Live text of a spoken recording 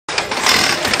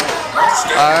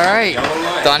Alright,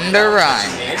 Thunder Run.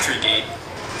 The entry gate.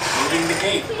 Moving the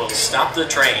gate will stop the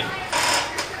train.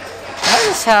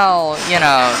 Notice how, you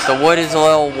know, the wood is a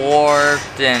little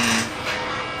warped and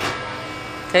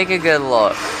take a good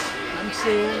look. I'm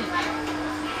seeing.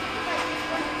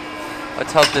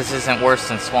 Let's hope this isn't worse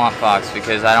than Swamp Fox,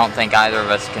 because I don't think either of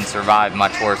us can survive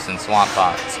much worse than Swamp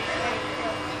Fox.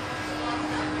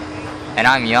 And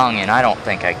I'm young and I don't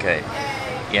think I could,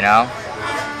 you know?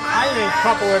 I think a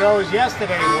couple of those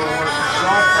yesterday were worse than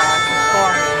Swamp Fox as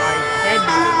far as my head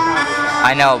movement.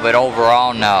 I know, but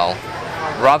overall, no.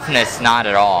 Roughness, not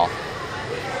at all.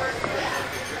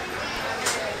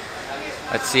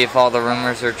 Let's see if all the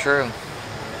rumors are true.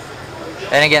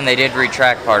 Then again, they did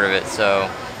retract part of it, so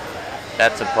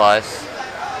that's a plus.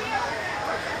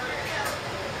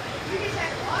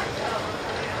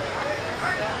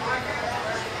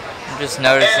 I'm just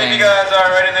noticing. Hey, if you guys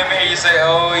are ready, let me hear you say,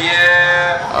 oh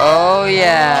yeah. Oh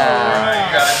yeah. Alright,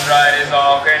 you gotta try this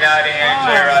all. Okay, now the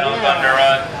engineer right on Thunder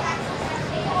Run.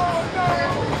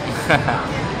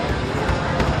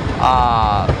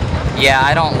 Yeah,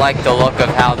 I don't like the look of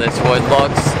how this wood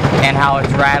looks and how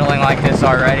it's rattling like this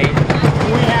already. We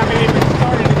haven't even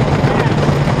started to go fast.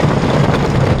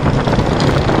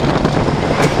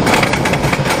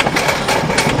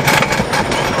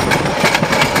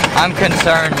 I'm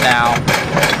concerned now.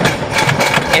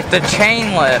 If the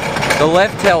chain lift, the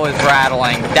lift hill is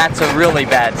rattling, that's a really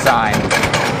bad sign.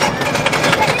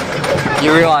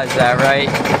 You realize that, right?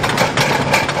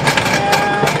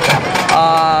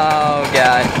 Oh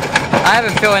God. I have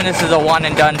a feeling this is a one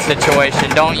and done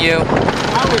situation, don't you?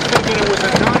 I was thinking it was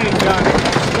a done and done.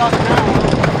 It's stuck now.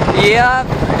 Yep.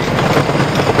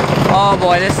 Oh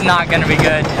boy, this is not gonna be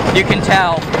good. You can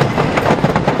tell.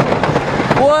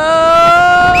 Whoa!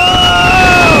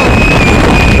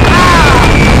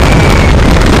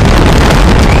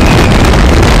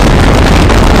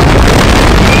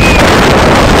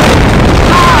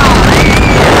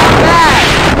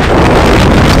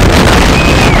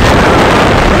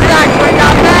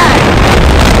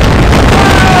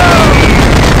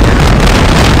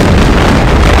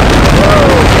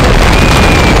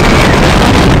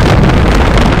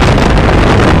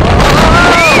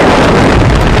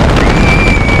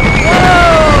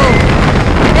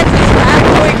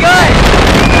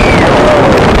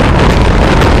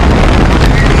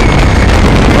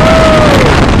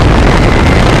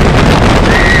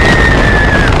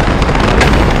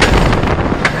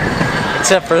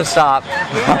 Except for the stop.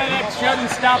 It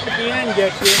shouldn't stop at the end,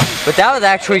 get you. But that was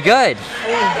actually good.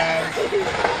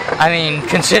 I mean,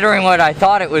 considering what I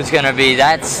thought it was going to be,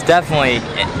 that's definitely...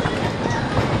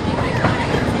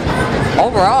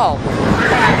 Overall,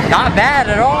 not bad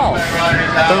at all.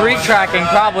 The retracking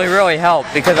probably really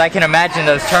helped, because I can imagine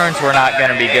those turns were not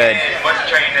going to be good.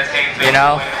 You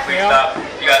know?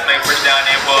 You guys make push down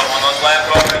the input on those last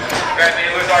moments. Grab the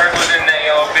loose articles in that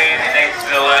yellow bin and next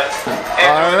to the left.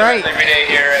 All right. Every day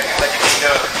here at Second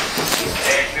Kingdom.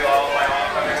 And to all my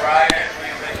oncoming riders,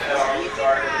 please make sure that our loose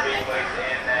articles are being placed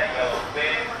in that yellow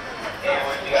bin. And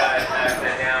once you guys have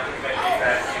that down, please make sure you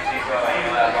guys use seatbelt and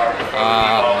your lap bar.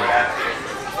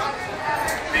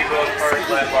 Seatbelt first,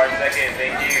 lap bar second.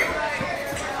 Thank you.